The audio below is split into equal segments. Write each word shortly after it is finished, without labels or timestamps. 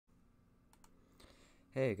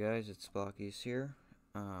Hey guys, it's Blockyus here.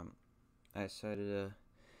 I decided to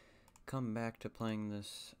come back to playing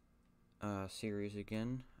this series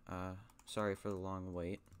again. Sorry for the long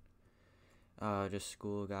wait. Just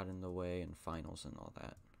school got in the way and finals and all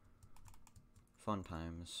that. Fun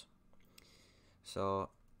times. So,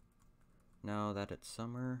 now that it's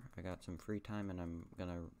summer, I got some free time and I'm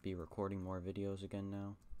gonna be recording more videos again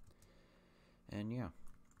now. And yeah.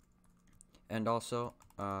 And also,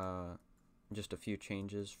 just a few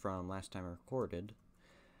changes from last time I recorded.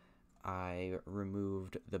 I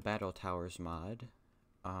removed the Battle Towers mod,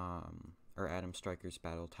 or Adam Striker's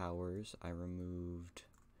Battle Towers. I removed,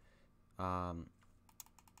 oh,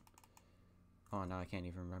 now I can't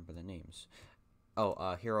even remember the names.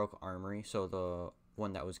 Oh, Heroic Armory, so the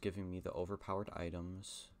one that was giving me the overpowered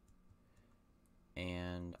items.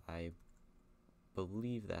 And I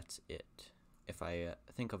believe that's it. If I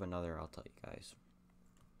think of another, I'll tell you guys.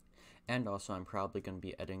 And also, I'm probably going to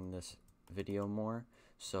be editing this video more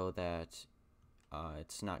so that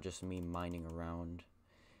it's not just me mining around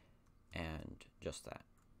and just that.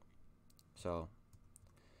 So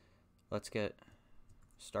let's get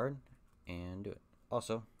started and do it.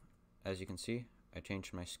 Also, as you can see, I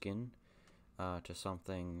changed my skin to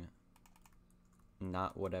something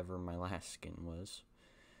not whatever my last skin was,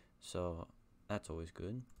 so that's always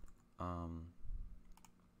good.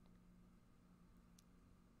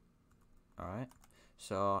 Alright,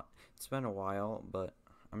 so it's been a while, but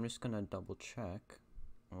I'm just gonna double check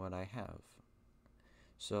what I have.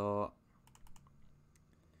 So,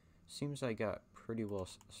 seems I got pretty well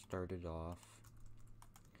started off.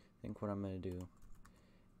 I think what I'm gonna do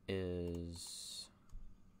is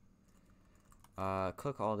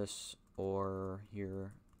click all this ore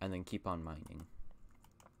here and then keep on mining.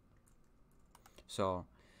 So,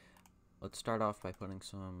 let's start off by putting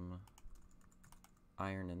some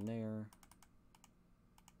iron in there.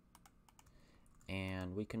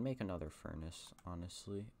 And we can make another furnace,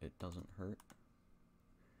 honestly. It doesn't hurt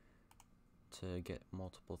to get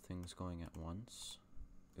multiple things going at once.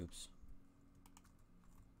 Oops.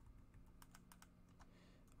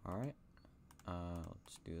 Alright.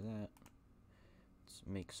 Let's do that. Let's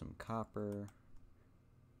make some copper.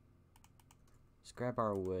 Let's grab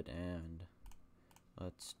our wood and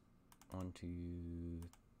let's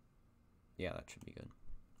yeah, that should be good.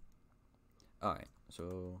 Alright,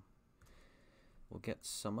 so we'll get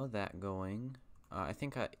some of that going. I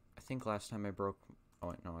think last time I broke. Oh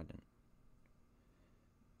wait, no, I didn't.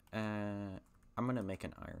 I'm gonna make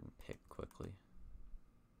an iron pick quickly,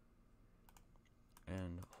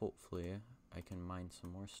 and hopefully I can mine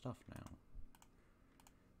some more stuff now.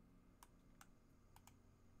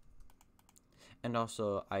 And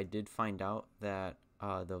also, I did find out that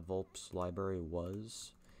the Volp's library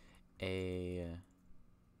was a,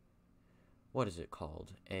 what is it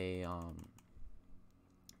called? It's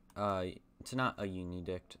not a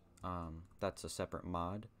Unidict, that's a separate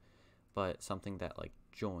mod, but something that like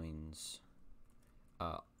joins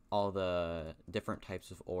all the different types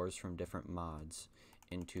of ores from different mods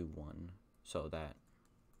into one, so that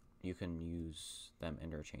you can use them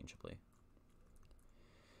interchangeably.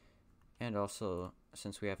 And also,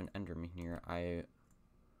 since we have an Enderman here, I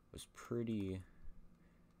was pretty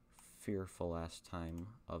fearful last time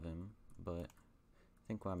of him, but I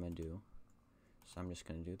think what I'm gonna do is I'm just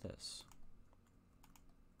gonna do this.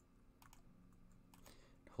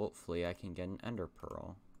 Hopefully I can get an ender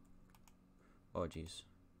pearl. Oh jeez.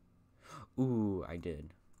 Ooh, I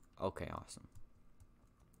did. Okay, awesome.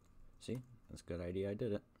 See? That's a good idea, I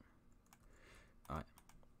did it. Alright.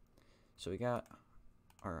 So we got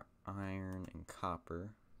our iron and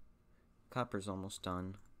copper. Copper's almost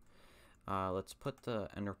done. Let's put the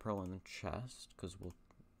ender pearl in the chest, because we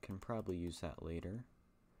can probably use that later.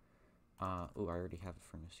 Ooh, I already have a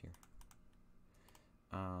furnace here.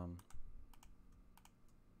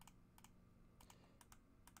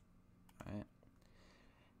 Alright.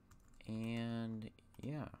 And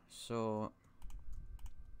yeah, so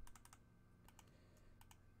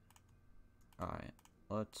alright,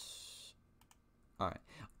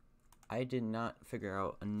 I did not figure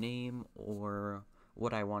out a name or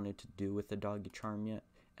what I wanted to do with the doggy charm yet,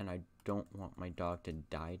 and I don't want my dog to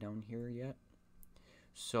die down here yet.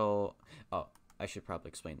 So, oh, I should probably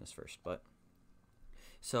explain this first, but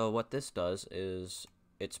so what this does is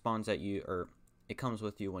it spawns at you, or it comes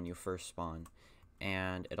with you when you first spawn,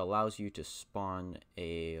 and it allows you to spawn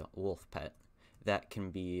a wolf pet that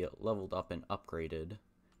can be leveled up and upgraded,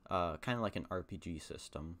 kind of like an RPG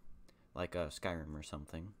system, like a Skyrim or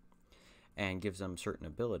something, and gives them certain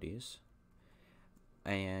abilities.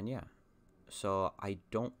 And yeah, so I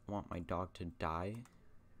don't want my dog to die,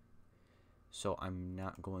 so I'm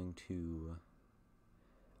not going to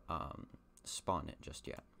spawn it just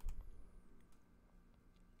yet.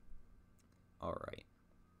 Alright.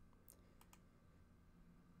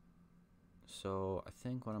 So I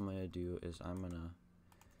think what I'm going to do is I'm going to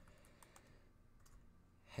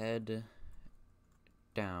head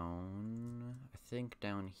down. I think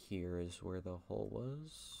down here is where the hole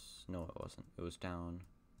was. No, it wasn't. It was down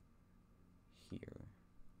here.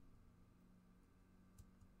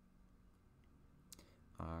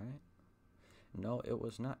 Alright. No, it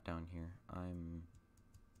was not down here. I'm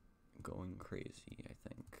going crazy, I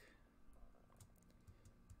think.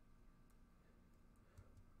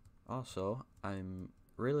 Also, I'm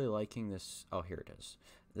really liking this. Oh, here it is.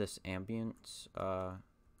 This ambience,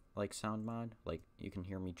 like sound mod. Like, you can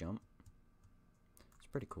hear me jump. It's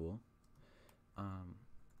pretty cool.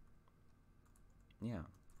 Yeah.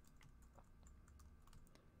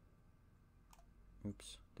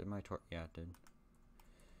 Oops. Did my yeah, it did.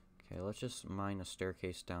 Okay, let's just mine a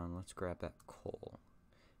staircase down. Let's grab that coal,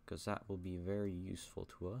 because that will be very useful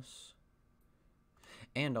to us.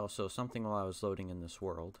 And also, something while I was loading in this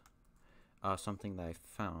world, something that I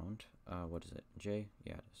found, what is it, J?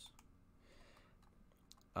 Yeah, it is.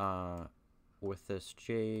 With this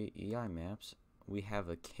JEI maps, we have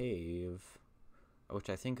a cave, which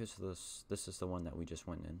I think is this is the one that we just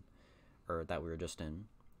went in, or that we were just in.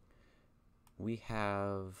 We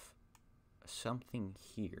have something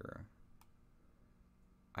here.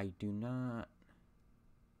 I do not...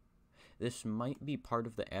 This might be part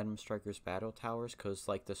of the Atom Strikers battle towers, because,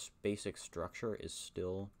 like, this basic structure is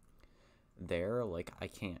still there. Like, I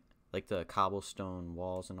can't... Like, the cobblestone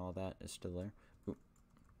walls and all that is still there. Ooh.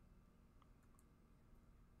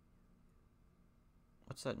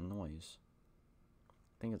 What's that noise? I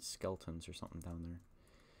think it's skeletons or something down there.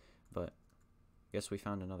 But, I guess we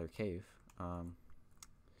found another cave.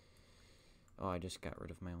 Oh, I just got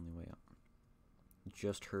rid of my only way up.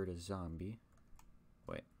 Just heard a zombie.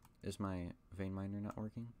 Wait, is my vein miner not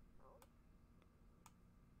working?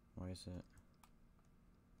 Why is it?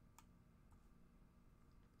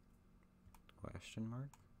 Question mark?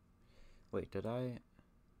 Wait, did I?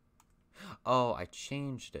 Oh, I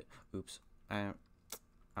changed it. Oops. I'm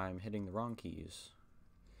hitting the wrong keys.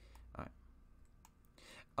 Alright.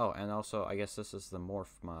 Oh, and also, I guess this is the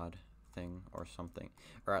morph mod thing or something,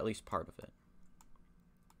 or at least part of it.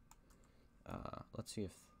 Let's see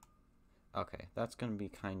if... Okay, that's going to be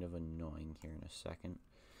kind of annoying here in a second.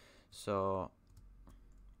 So...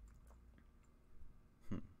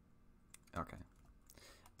 Okay.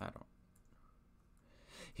 I don't...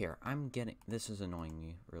 Here, I'm getting... This is annoying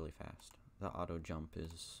me really fast. The auto jump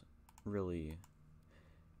is really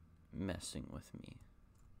messing with me.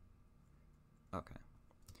 Okay.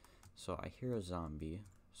 So I hear a zombie.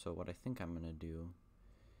 So what I think I'm going to do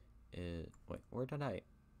is... Wait, where did I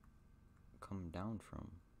come down from?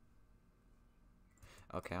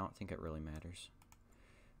 Okay, I don't think it really matters.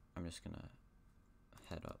 I'm just gonna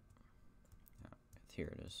head up. Here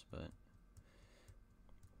it is, but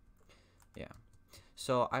yeah.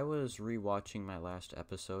 So I was rewatching my last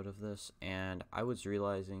episode of this, and I was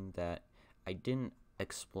realizing that I didn't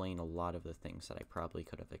explain a lot of the things that I probably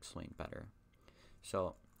could have explained better.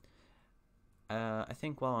 So I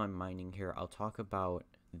think while I'm mining here, I'll talk about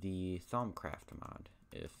the Thaumcraft mod,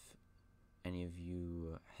 if any of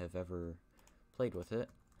you have ever played with it.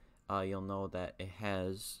 You'll know that it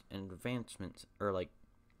has an advancement, or like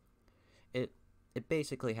it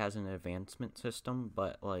basically has an advancement system,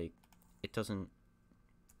 but like it doesn't,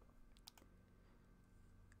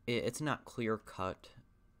 it's not clear cut,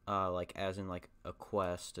 like as in like a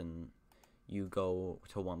quest and you go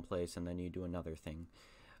to one place and then you do another thing,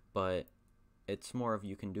 but it's more of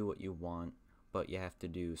you can do what you want, but you have to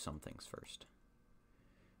do some things first.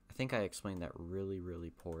 I think I explained that really, really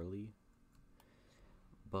poorly,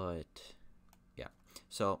 but yeah.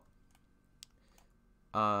 So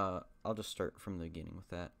I'll just start from the beginning with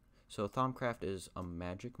that. So Thaumcraft is a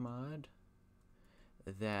magic mod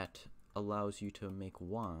that allows you to make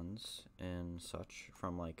wands and such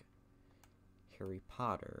from like Harry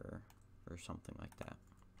Potter or something like that,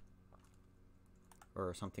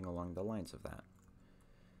 or something along the lines of that.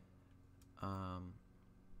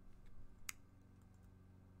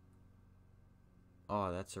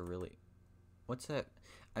 Oh, that's a really... What's that?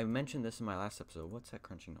 I mentioned this in my last episode. What's that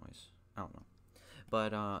crunching noise? I don't know.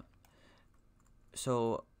 But,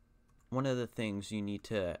 so, one of the things you need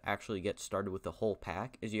to actually get started with the whole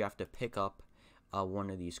pack is you have to pick up one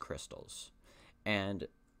of these crystals. And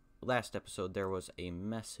last episode, there was a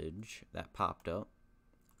message that popped up.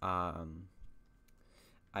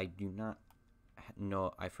 I do not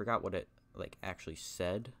know... I forgot what it, like, actually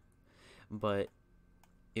said. but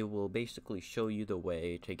it will basically show you the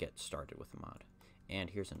way to get started with the mod. And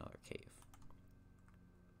here's another cave.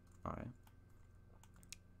 Alright.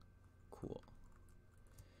 Cool.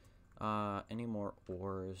 Any more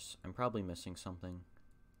ores? I'm probably missing something.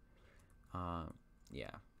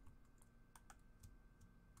 Yeah.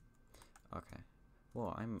 Okay.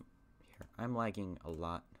 Well, I'm lagging a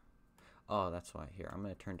lot. Oh, that's why. Here, I'm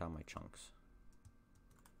gonna turn down my chunks.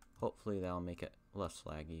 Hopefully that'll make it less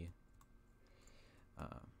laggy.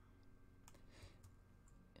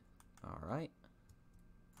 Alright.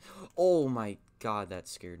 Oh my god, that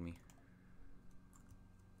scared me.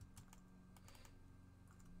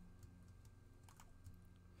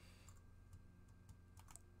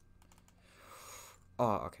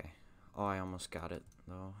 Oh, okay. Oh, I almost got it,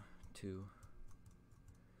 though, too.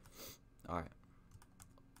 Alright.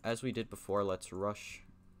 As we did before, let's rush.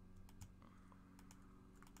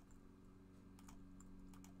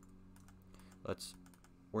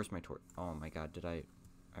 Where's my torch? Oh my god, I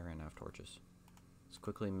ran out of torches. Let's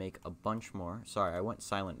quickly make a bunch more. Sorry, I went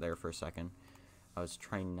silent there for a second. I was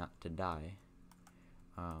trying not to die.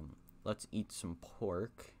 Let's eat some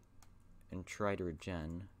pork and try to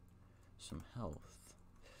regen some health.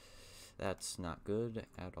 That's not good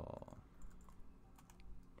at all.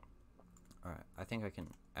 Alright, I think I can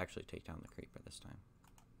actually take down the creeper this time.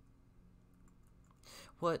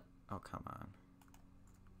 What? Oh, come on.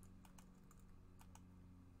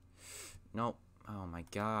 Nope. Oh my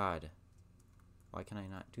god. Why can I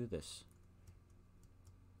not do this?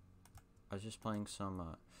 I was just playing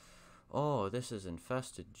some, Oh, this is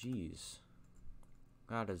infested. Jeez.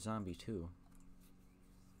 Got a zombie too.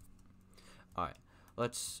 Alright.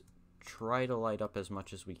 Let's try to light up as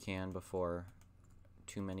much as we can before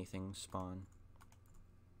too many things spawn.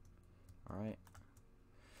 Alright.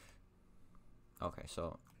 Okay,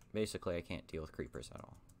 so basically I can't deal with creepers at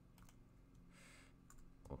all.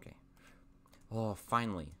 Okay. Oh,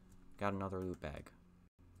 finally. Got another loot bag.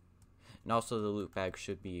 And also the loot bag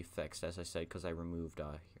should be fixed, as I said, because I removed,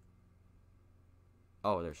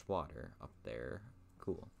 Oh, there's water up there.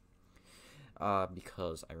 Cool.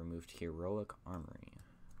 Because I removed heroic armory.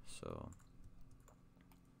 So,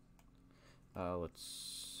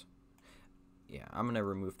 yeah, I'm gonna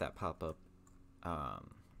remove that pop-up,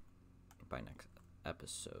 by next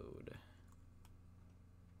episode.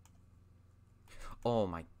 Oh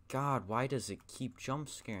my god, why does it keep jump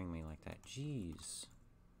scaring me like that? Jeez.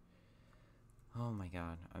 Oh my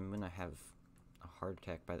god, I'm gonna have a heart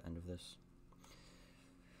attack by the end of this.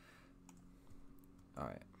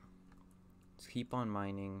 Alright. Let's keep on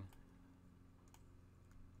mining.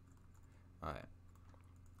 Alright.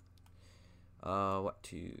 What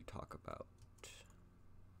to talk about?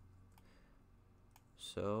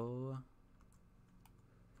 So,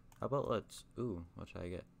 how about ooh, what should I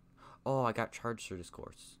get? Oh, I got charged through this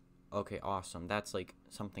course. Okay, awesome. That's like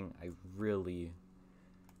something I really,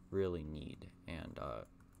 really need, and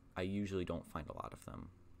I usually don't find a lot of them.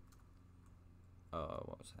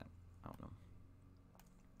 What was that? I don't know.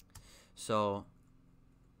 So,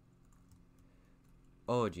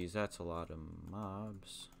 oh geez, that's a lot of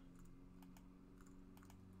mobs.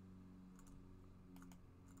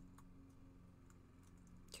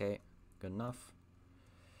 Okay, good enough.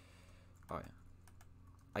 Alright.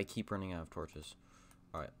 I keep running out of torches.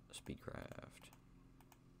 Alright, speedcraft.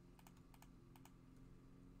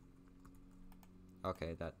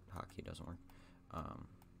 Okay, that hotkey doesn't work.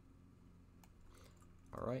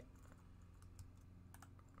 Alright.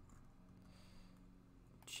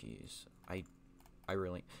 Jeez. I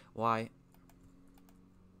really... Why?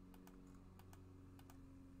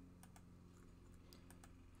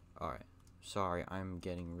 Alright. Sorry, I'm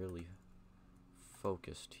getting really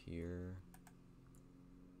focused here.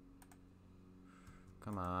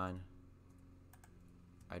 Come on.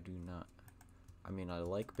 I do not... I mean, I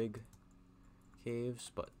like big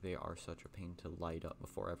caves, but they are such a pain to light up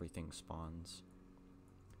before everything spawns.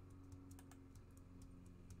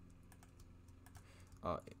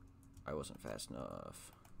 I wasn't fast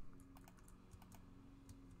enough.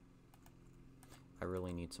 I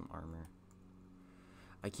really need some armor.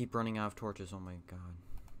 I keep running out of torches, oh my god.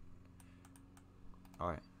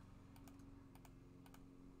 Alright.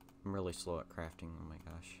 I'm really slow at crafting, oh my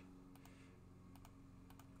gosh.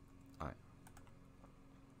 Alright.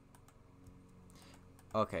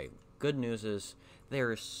 Okay, good news is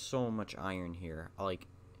there is so much iron here. Like,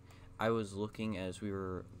 I was looking as we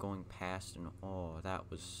were going past, and oh, that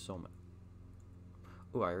was so much.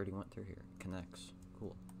 Oh, I already went through here. Connects.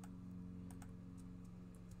 Cool.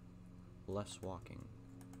 Less walking.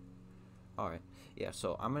 Alright. Yeah,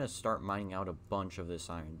 so I'm going to start mining out a bunch of this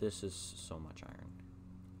iron. This is so much iron.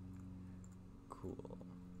 Cool.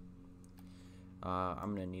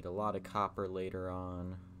 I'm gonna need a lot of copper later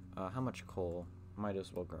on. How much coal? Might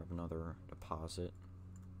as well grab another deposit.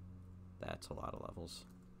 That's a lot of levels.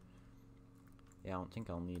 Yeah, I don't think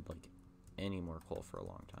I'll need, like, any more coal for a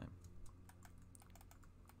long time.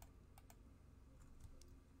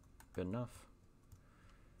 Good enough.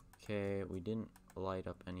 Okay, we didn't light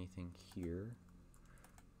up anything here.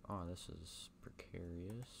 Oh, this is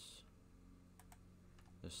precarious.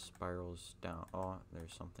 This spirals down. Oh,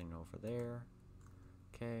 there's something over there.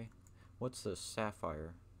 Okay. What's this?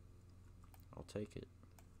 Sapphire. I'll take it.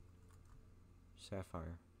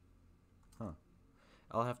 Sapphire. Huh.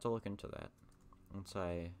 I'll have to look into that. Once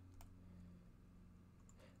I...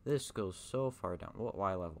 This goes so far down. What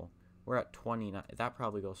Y level? We're at 29. That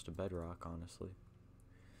probably goes to bedrock, honestly.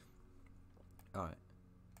 Alright.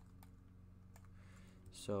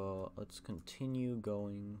 So, let's continue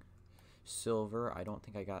going. Silver. I don't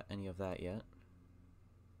think I got any of that yet.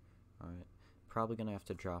 Alright. Probably gonna have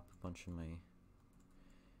to drop a bunch of my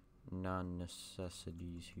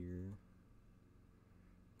non-necessities here.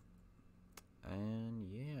 And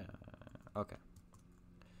yeah. Okay.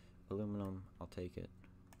 Aluminum, I'll take it.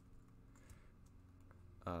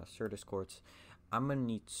 Certus quartz. I'm gonna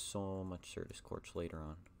need so much Certus quartz later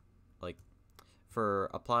on. Like, for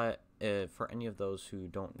any of those who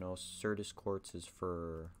don't know, Certus quartz is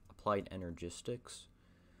for applied energistics,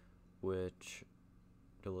 which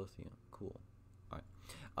dilithium, cool.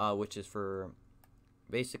 Alright. Which is for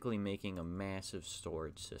basically making a massive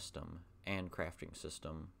storage system and crafting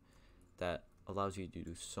system that allows you to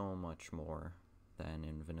do so much more than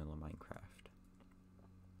in vanilla Minecraft.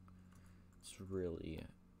 It's really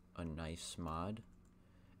a nice mod.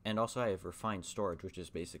 And also I have refined storage, which is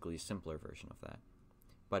basically a simpler version of that.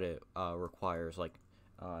 But it requires, like,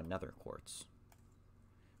 nether quartz.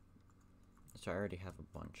 So I already have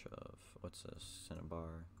a bunch of... What's this?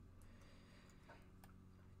 Cinnabar.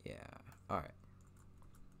 Yeah. Alright.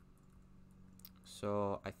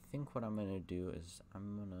 So I think what I'm going to do is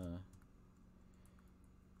I'm going to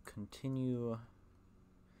continue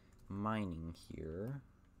mining here.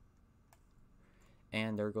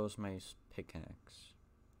 And there goes my pickaxe.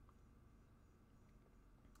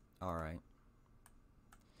 Alright.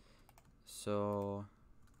 So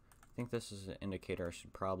I think this is an indicator I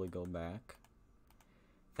should probably go back.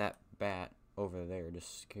 That bat over there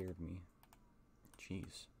just scared me.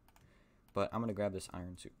 Jeez. But I'm gonna grab this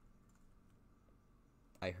iron suit.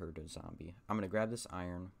 I heard a zombie. I'm gonna grab this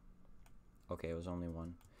iron. Okay, it was only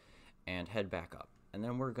one. And head back up. And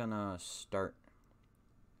then we're gonna start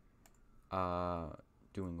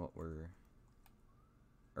doing what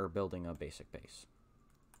building a basic base.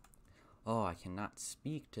 Oh, I cannot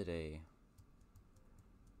speak today.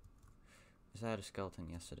 Is that a skeleton?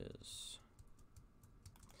 Yes, it is.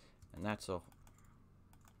 And that's a...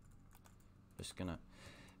 Just gonna...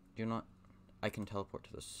 Do not... I can teleport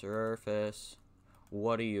to the surface.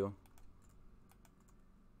 What are you?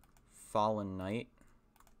 Fallen Knight?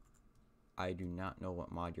 I do not know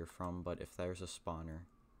what mod you're from, but if there's a spawner...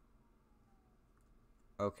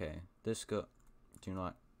 Okay, this go... Do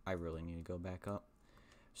not... I really need to go back up.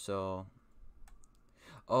 So...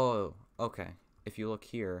 Oh, okay. If you look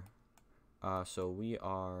here... so we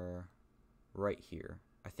are... right here.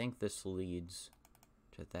 I think this leads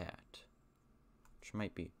to that. Which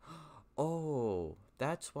might be... Oh!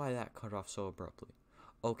 That's why that cut off so abruptly.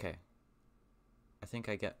 Okay. I think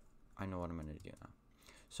I know what I'm gonna do now.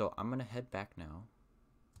 So, I'm gonna head back now.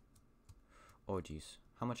 Oh, jeez.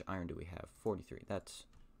 How much iron do we have? 43. That's...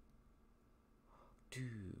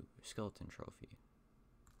 Dude, skeleton trophy.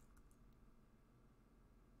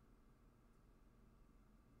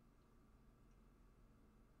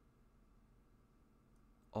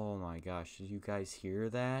 Oh my gosh, did you guys hear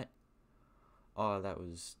that? Oh, that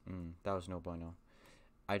was no bueno.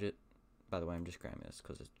 By the way, I'm just grabbing this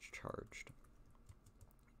because it's charged.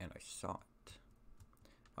 And I saw it.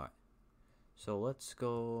 Alright. So let's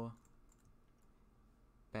go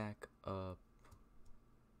back up.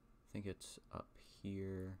 I think it's up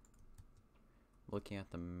here. Looking at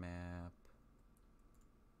the map.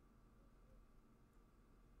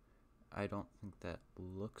 I don't think that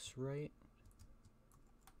looks right.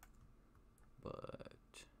 But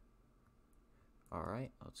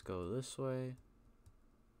alright, let's go this way.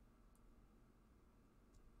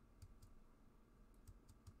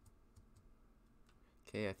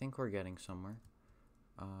 Okay, I think we're getting somewhere.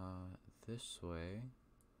 This way.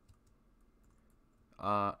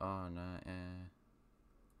 Oh no,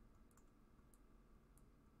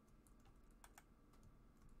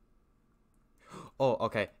 Oh,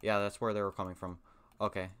 okay, yeah, that's where they were coming from.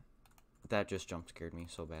 Okay, that just jump scared me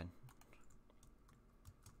so bad.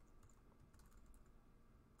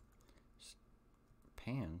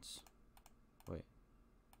 pants. Wait.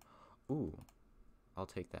 Ooh. I'll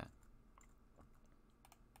take that.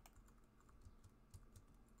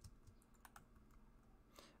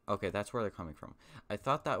 Okay, that's where they're coming from. I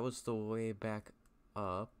thought that was the way back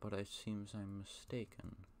up, but it seems I'm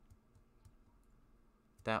mistaken.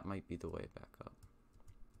 That might be the way back up.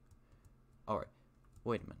 Alright.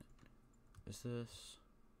 Wait a minute. Is this...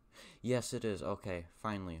 Yes, it is. Okay,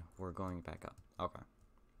 finally, we're going back up. Okay.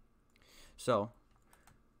 So,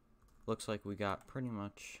 looks like we got pretty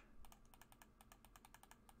much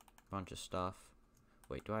a bunch of stuff.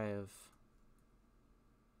 Wait, do I have...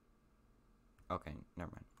 Okay,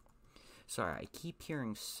 never mind. Sorry, I keep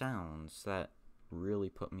hearing sounds that really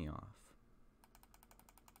put me off.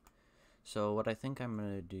 So what I think I'm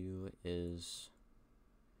gonna do is,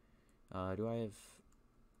 do I have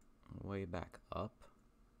way back up?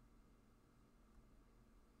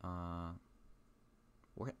 How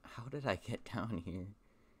did I get down here?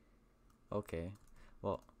 Okay,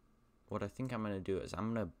 well, what I think I'm gonna do is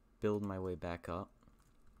I'm gonna build my way back up.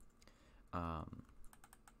 Alright.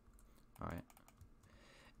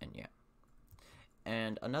 And yeah.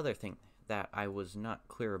 And another thing that I was not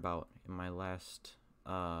clear about in my last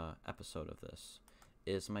episode of this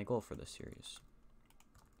is my goal for this series.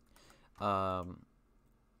 I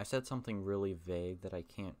said something really vague that I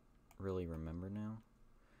can't really remember now.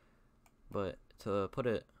 But to put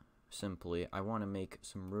it simply, I want to make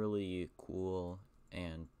some really cool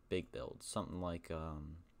and big builds. Something like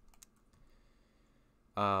in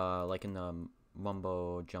the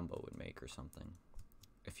Mumbo Jumbo would make or something.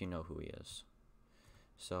 If you know who he is.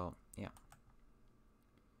 So, yeah.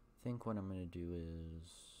 I think what I'm going to do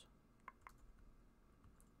is...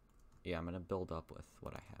 Yeah, I'm going to build up with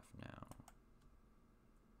what I have now.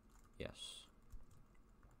 Yes.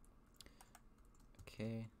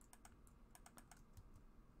 Okay.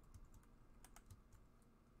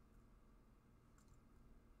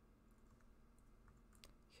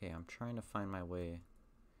 Okay, I'm trying to find my way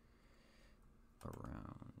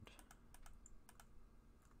around.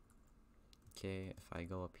 Okay, if I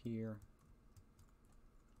go up here.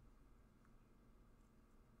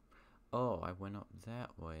 Oh, I went up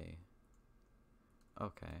that way.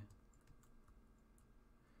 Okay.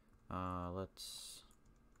 Let's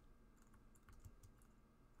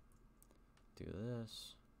do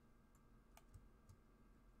this.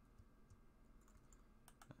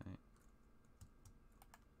 Alright.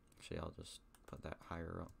 Actually, I'll just put that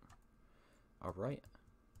higher up. Alright.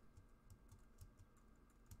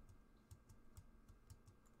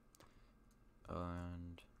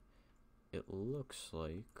 And it looks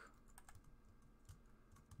like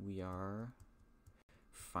we are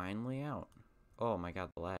finally out. Oh my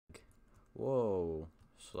god, the lag. Whoa,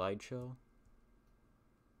 slideshow?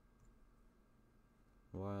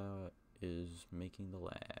 What is making the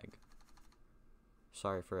lag?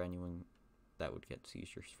 Sorry for anyone that would get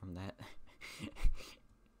seizures from that.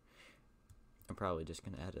 I'm probably just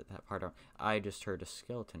gonna edit that part out. I just heard a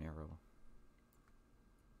skeleton arrow.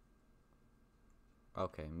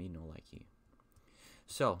 Okay, me no likey.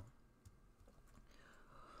 So,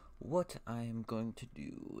 what I am going to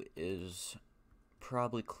do is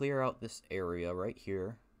probably clear out this area right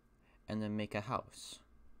here and then make a house.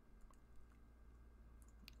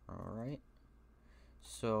 Alright.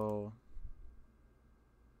 So,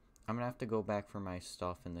 I'm going to have to go back for my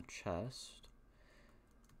stuff in the chest.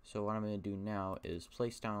 So what I'm going to do now is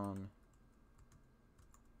place down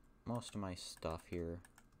most of my stuff here.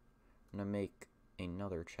 I'm going to make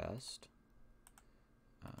another chest.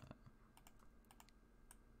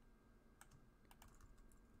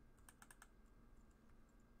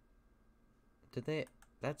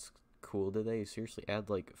 That's cool. Did they seriously add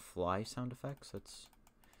like fly sound effects? That's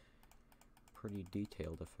pretty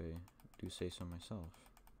detailed if I do say so myself.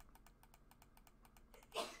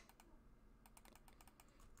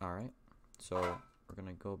 Alright, so we're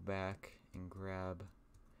gonna go back and grab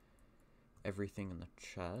everything in the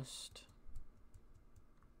chest.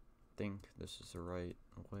 Think this is the right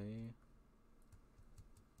way.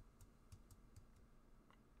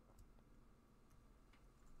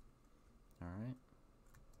 Alright.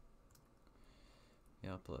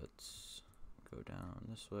 Yep, let's go down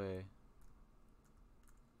this way.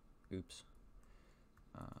 Oops.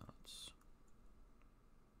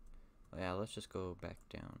 Let's just go back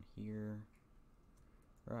down here.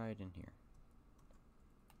 Right in here.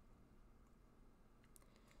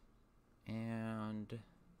 And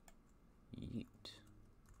yeet.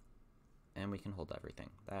 And we can hold everything.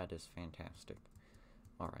 That is fantastic.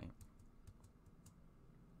 Alright.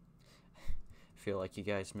 I feel like you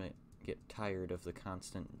guys might get tired of the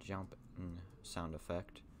constant jump sound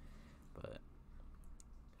effect, but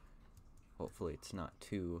Hopefully it's not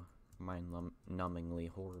too mind-numbingly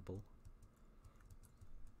horrible.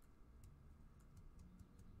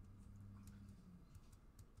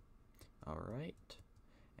 Alright.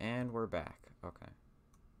 And we're back. Okay.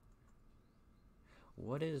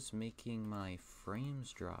 What is making my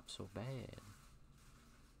frames drop so bad?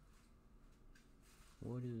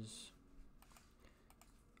 What is...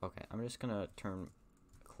 Okay, I'm just gonna turn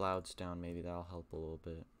clouds down. Maybe that'll help a little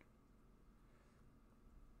bit.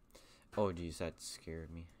 Oh geez, that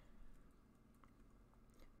scared me.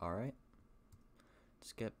 Alright.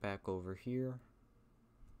 Let's get back over here.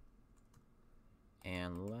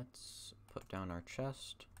 And let's put down our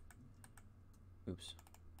chest. Oops.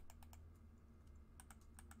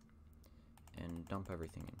 And dump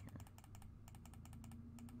everything in here.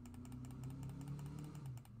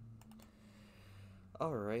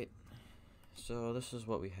 Alright. So this is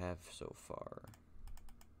what we have so far.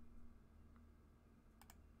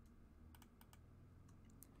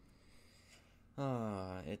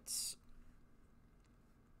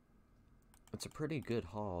 It's a pretty good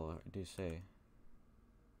haul, I do say.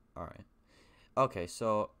 Alright. Okay,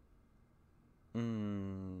 so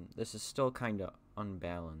this is still kind of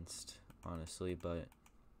unbalanced, honestly, but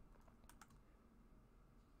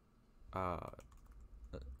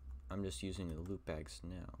I'm just using the loot bags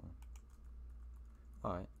now.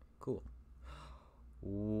 Alright, cool.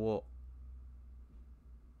 Whoa.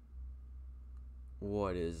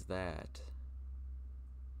 What is that?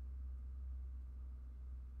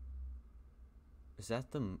 Is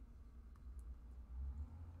that the...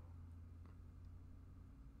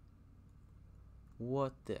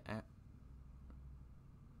 What the...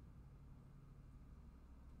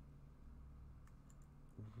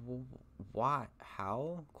 Why?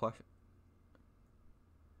 How? Question.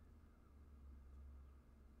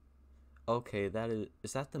 Okay, that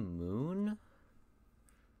is that the moon?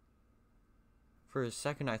 For a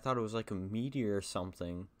second I thought it was like a meteor or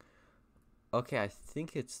something. Okay, I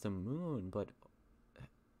think it's the moon, but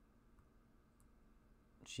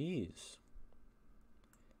jeez.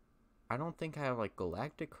 I don't think I have like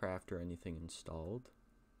Galactic Craft or anything installed.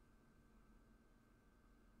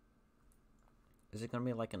 Is it gonna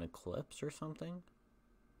be like an eclipse or something?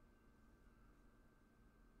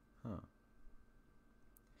 Huh.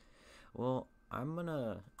 Well, I'm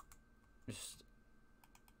gonna just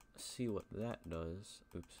see what that does.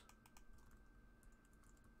 Oops.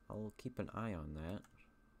 I'll keep an eye on that.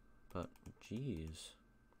 But, jeez.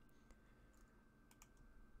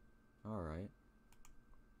 Alright.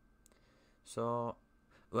 So,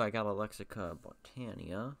 I got a Lexica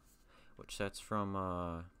Botania, which that's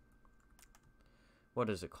from, what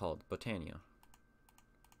is it called? Botania.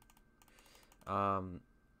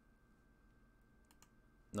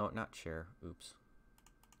 No, not share. Oops.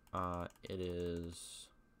 It is...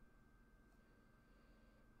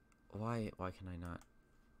 Why can I not...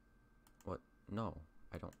 What? No,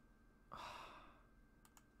 I don't...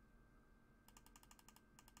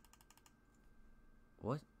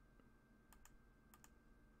 What?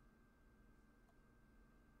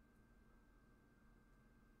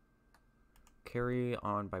 Carry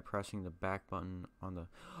on by pressing the back button on the...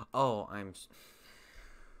 Oh, I'm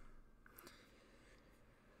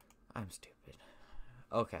stupid.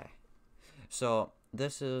 Okay. So,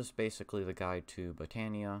 this is basically the guide to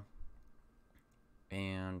Botania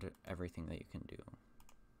and everything that you can do.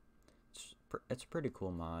 It's a pretty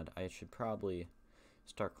cool mod. I should probably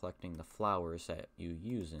start collecting the flowers that you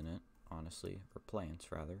use in it, honestly, or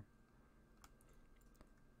plants, rather.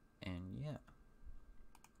 And yeah.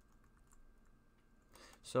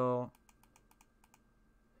 So,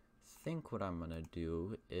 I think what I'm gonna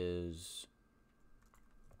do is...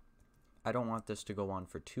 I don't want this to go on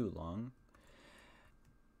for too long.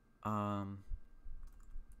 I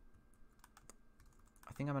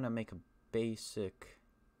think I'm gonna make a basic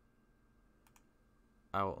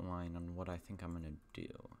outline on what I think I'm gonna do.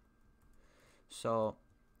 So,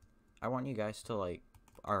 I want you guys to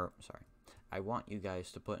I want you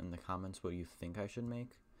guys to put in the comments what you think I should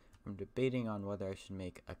make. I'm debating on whether I should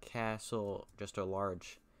make a castle, just a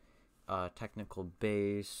large technical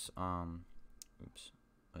base. Oops.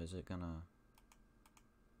 Is it gonna...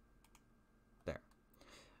 There.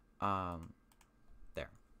 There.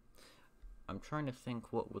 I'm trying to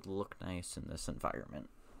think what would look nice in this environment.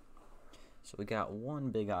 So we got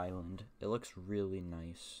one big island. It looks really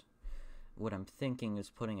nice. What I'm thinking is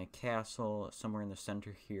putting a castle somewhere in the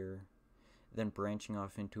center here, then branching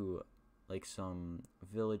off into like some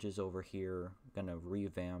villages over here. Gonna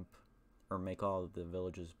revamp or make all of the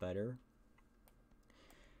villages better.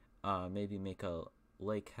 Maybe make a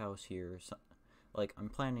lake house here. So, like, I'm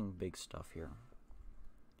planning big stuff here.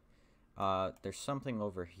 There's something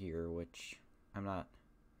over here which I'm not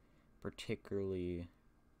particularly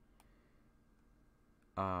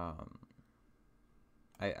I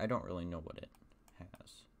don't really know what it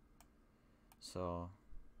has. So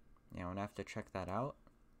yeah, I'm gonna have to check that out.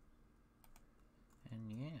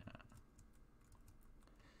 And yeah.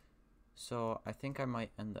 So I think I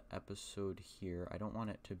might end the episode here. I don't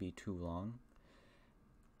want it to be too long.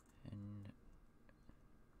 And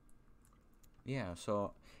yeah,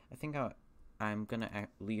 so I think I'm gonna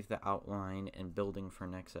leave the outline and building for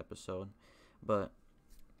next episode. But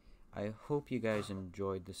I hope you guys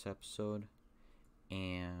enjoyed this episode.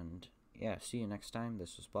 And yeah, see you next time.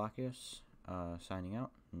 This was Blockyus, signing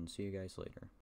out, and see you guys later.